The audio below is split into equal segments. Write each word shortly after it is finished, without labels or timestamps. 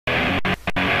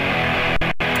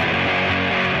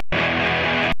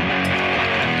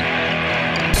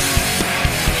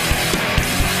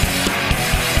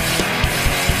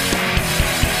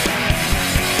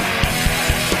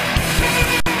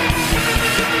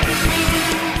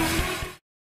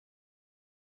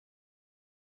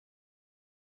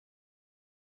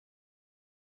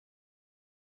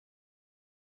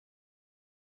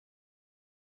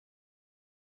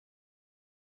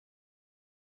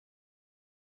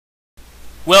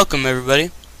Welcome everybody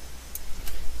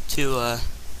to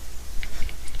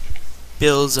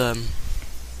Bill's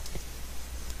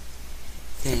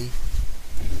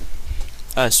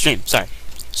stream. Sorry,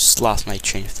 just lost my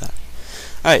train of thought.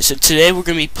 All right, so today we're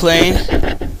gonna be playing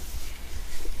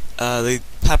the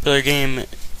popular game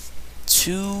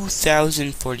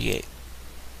 2048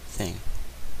 thing.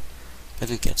 I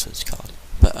think that's what it's called.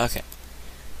 But okay,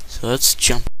 so let's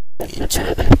jump into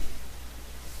it.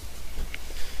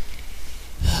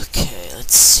 Okay,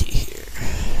 let's see here.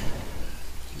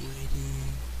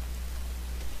 Waiting.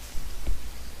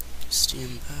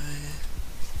 Stand by.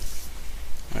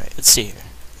 Alright, let's see here.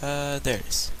 There it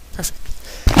is.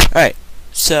 Perfect. Alright,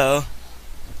 so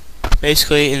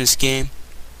basically in this game,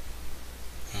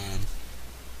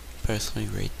 personally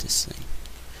rate this thing.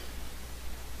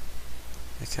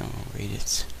 I can't rate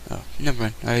it. Oh, never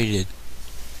mind. I already did.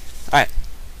 Alright.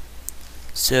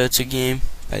 So it's a game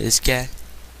by this guy.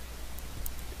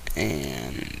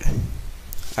 And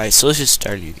alright, so let's just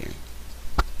start a new game.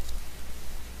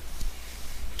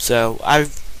 So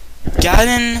I've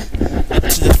gotten up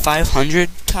to the 500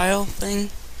 tile thing,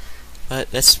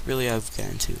 but that's really all I've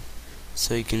gotten to.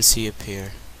 So you can see up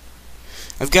here,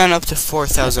 I've gotten up to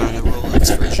 4,000 on the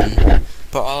Rolex version,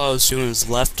 but all I was doing was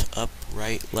left, up,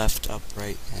 right,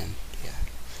 and yeah.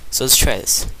 So let's try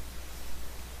this.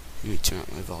 Let me turn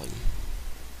up my volume.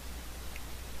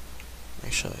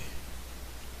 Actually.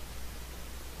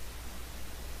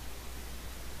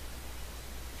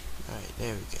 Alright,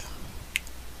 there we go.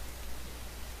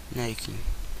 Now you can...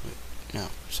 Wait, no,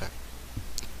 sorry.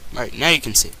 Alright, now you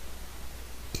can see.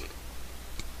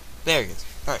 There it is.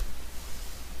 Alright.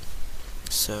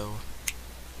 So...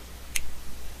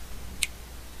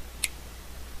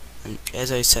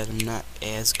 as I said, I'm not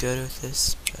as good with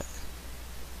this, but...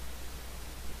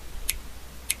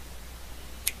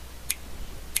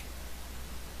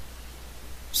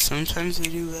 sometimes I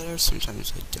do better,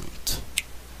 sometimes I don't.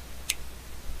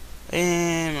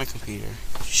 And my computer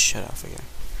shut off again.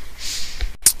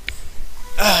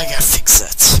 I gotta fix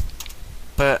that.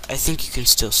 But I think you can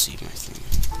still see my thing,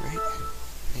 right?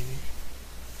 Maybe.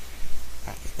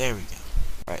 Alright, there we go.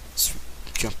 Alright, let's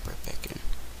jump right back in.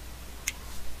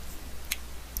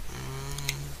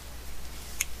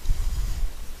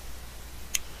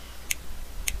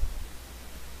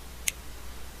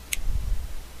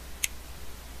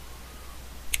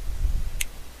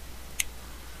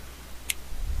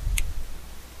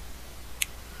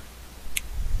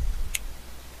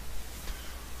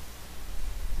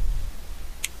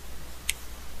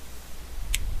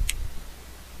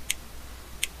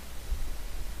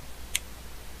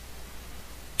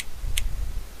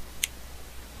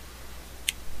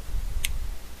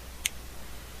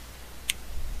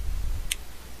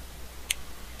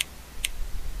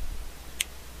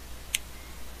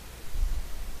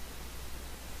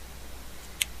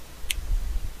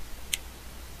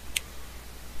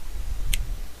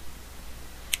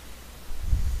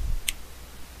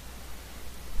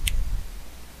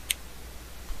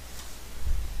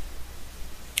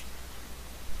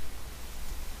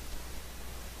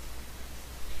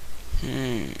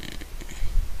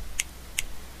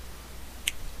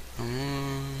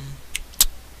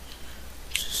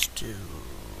 Just do...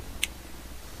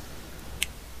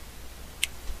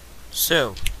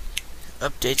 So,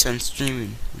 updates on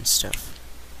streaming and stuff.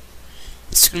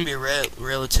 It's gonna be a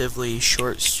relatively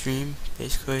short stream,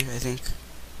 basically, I think.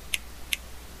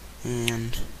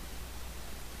 And,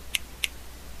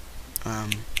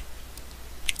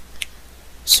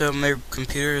 so my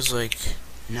computer is, like,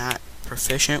 not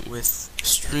proficient with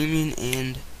streaming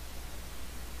and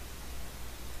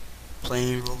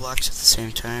playing Roblox at the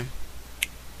same time.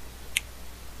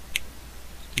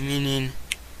 Meaning,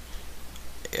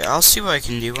 I'll see what I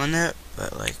can do on that,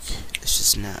 but like, it's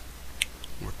just not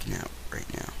working out right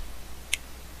now.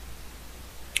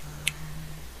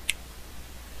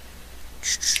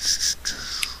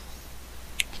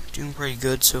 Doing pretty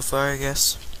good so far, I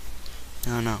guess.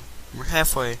 No, we're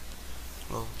halfway.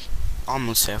 Well,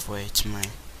 almost halfway to my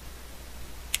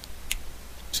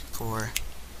score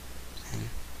thing.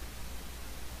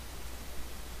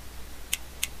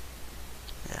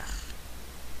 Yeah.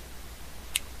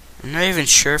 I'm not even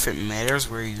sure if it matters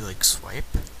where you like swipe.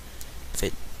 If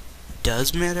it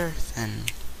does matter, then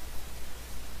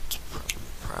it's probably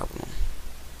a problem.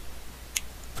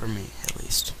 For me, at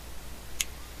least.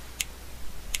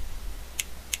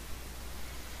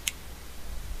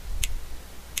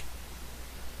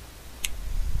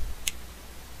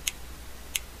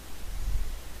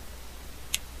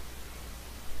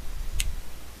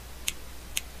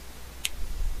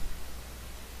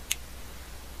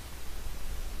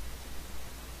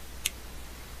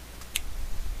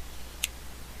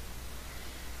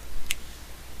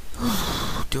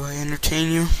 Do I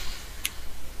entertain you?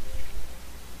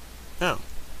 Oh.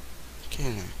 Okay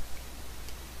then.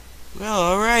 Well,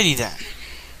 alrighty then.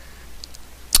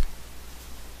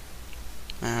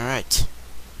 Alright.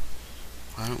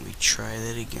 Why don't we try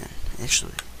that again?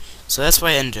 Actually. So that's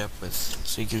what I ended up with.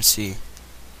 So you can see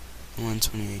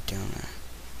 128 down there.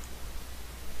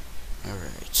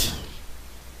 Alright.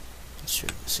 Let's try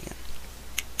this again.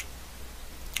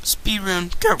 Speed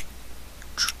run, go!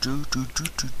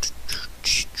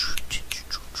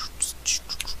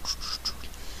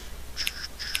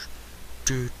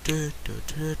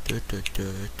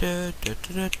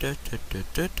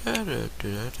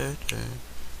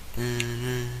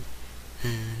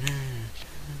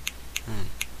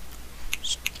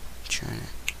 Just trying to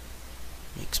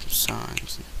make some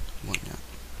songs and whatnot.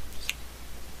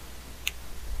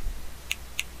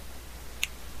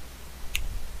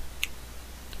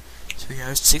 So we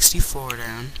got 64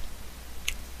 down.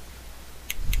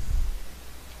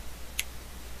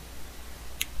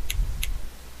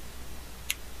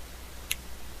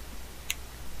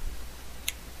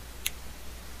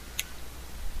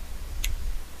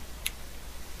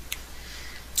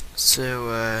 So,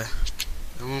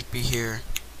 I won't be here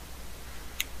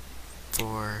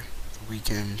for the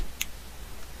weekend,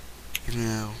 even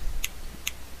though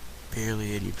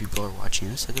barely any people are watching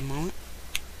this at the moment.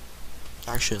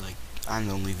 Actually, like, I'm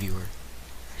the only viewer.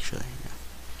 Actually, yeah.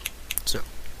 So,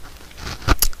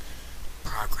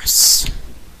 progress.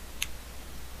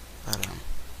 But,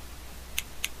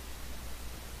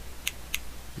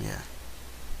 yeah.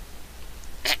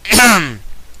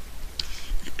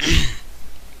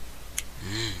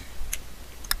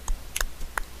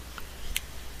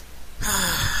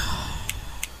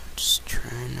 Just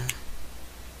trying to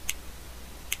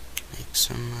make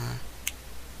some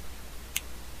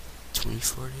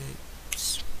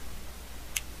 2048s.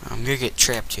 I'm gonna get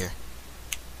trapped here.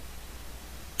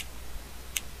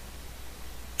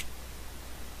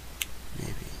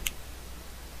 Maybe.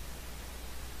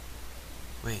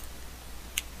 Wait.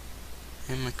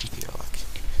 And my computer lock.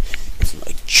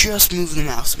 I just moved the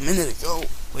mouse a minute ago.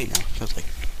 Wait, no, that was like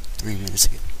 3 minutes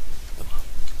ago.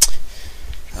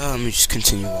 Let me just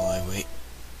continue while I wait.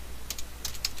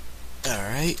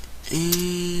 Alright,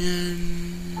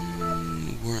 and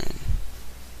we're in.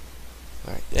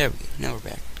 Alright, there we go. Now we're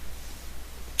back.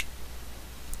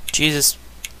 Jesus.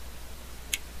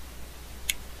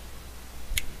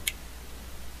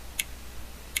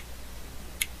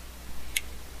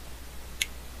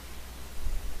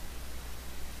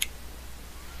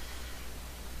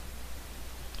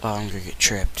 Oh, I'm gonna get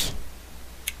trapped.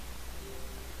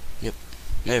 Yep,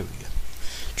 there we go.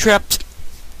 Trapped!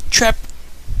 Trapped!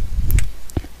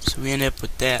 So we end up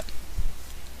with that.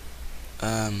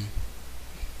 I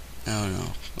don't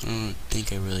know. I don't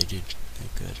think I really did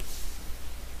that good.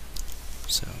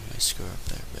 So I might score up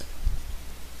there, but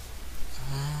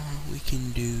we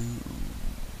can do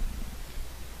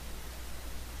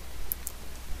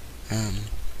I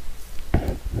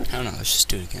don't know, let's just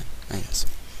do it again, I guess.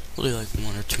 We'll do like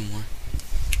 1 or 2 more.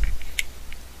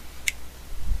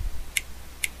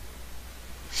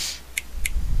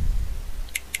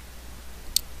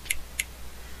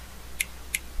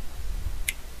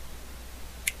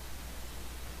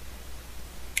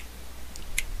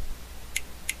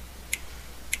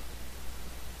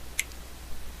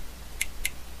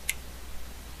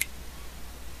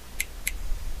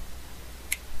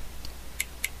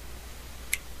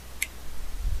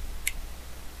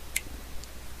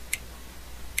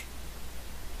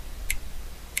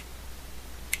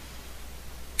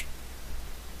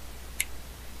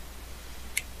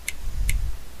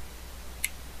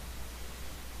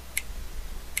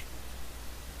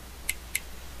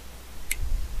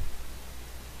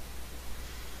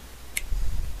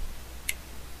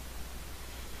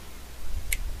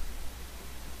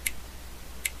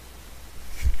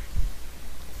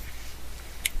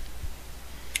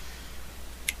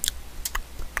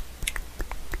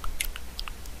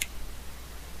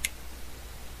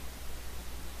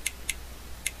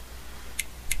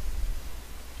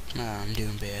 I'm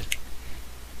doing bad.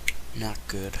 Not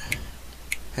good.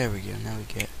 There we go, now we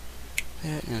get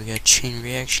that, now we got a chain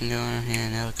reaction going on here,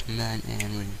 now we come back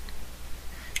and we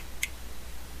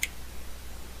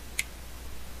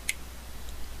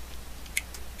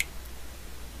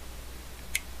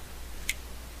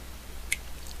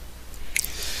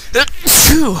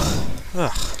Phew!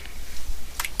 Ugh.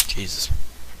 Jesus.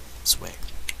 Swag.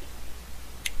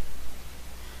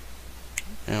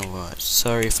 You know what?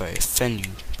 Sorry if I offend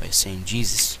you by saying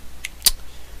Jesus.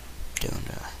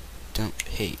 Don't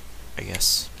hate, I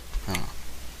guess. I don't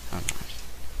know.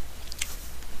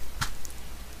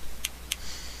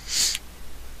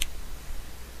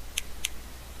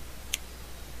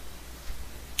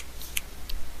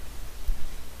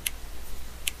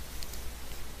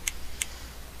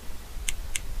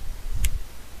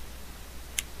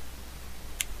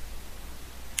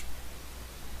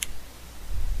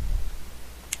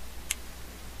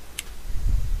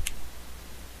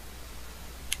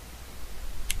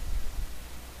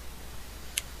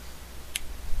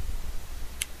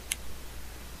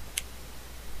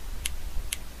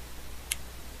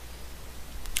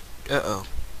 Uh-oh.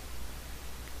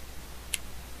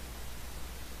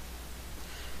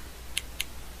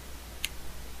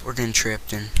 We're getting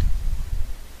trapped in.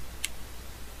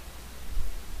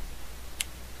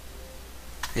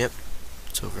 Yep,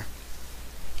 it's over.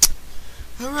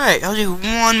 Alright, I'll do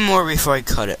one more before I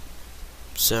cut it.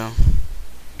 So,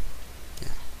 yeah.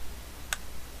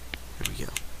 There we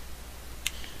go.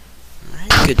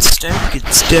 Alright, good start, good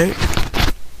start.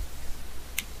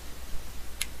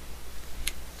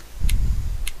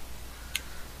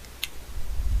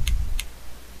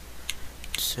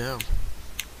 So,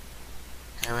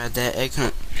 how about that egg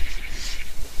hunt?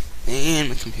 And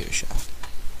my computer shut off.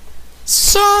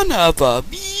 Son of a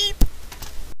beep!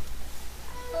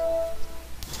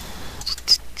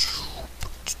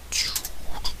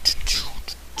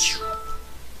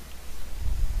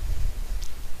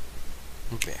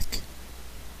 We're back.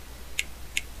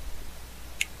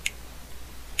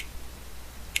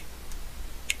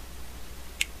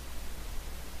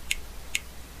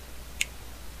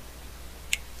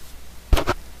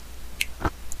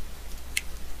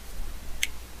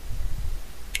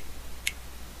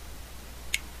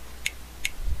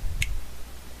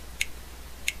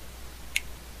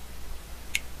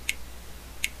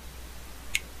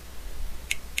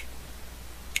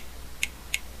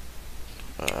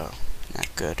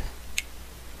 Not good.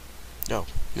 Oh,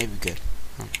 maybe good.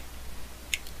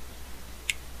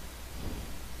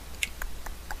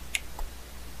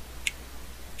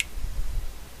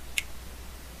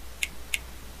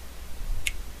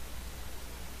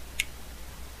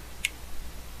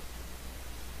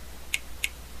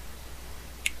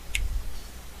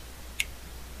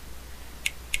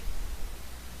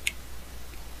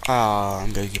 Oh,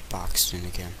 I'm gonna get boxed in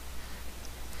again.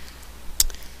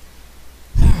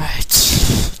 Alright,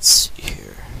 let's see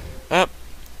here. Up,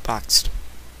 boxed.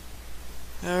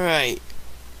 Alright.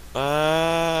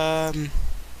 I don't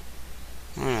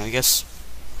know, I guess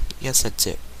that's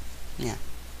it. Yeah.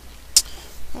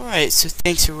 Alright, so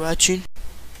thanks for watching.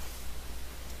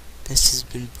 This has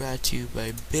been brought to you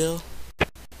by Bill.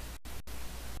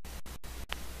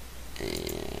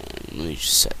 And let me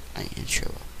just set my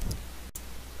intro up.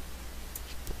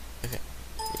 Okay,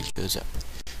 it goes up.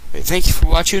 Alright, thank you for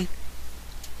watching.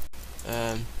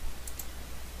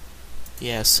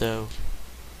 Yeah, so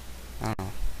I don't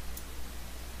know.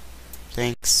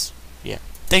 Thanks. Yeah.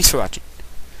 Thanks for watching.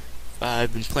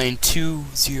 I've been playing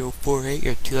 2048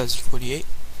 or 2048,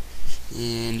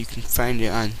 and you can find it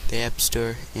on the App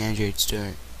Store, Android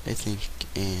Store, I think,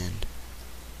 and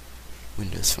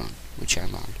Windows Phone, which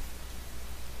I'm on.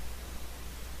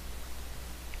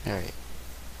 Alright.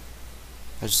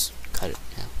 I'll just cut it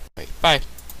now. Alright, bye.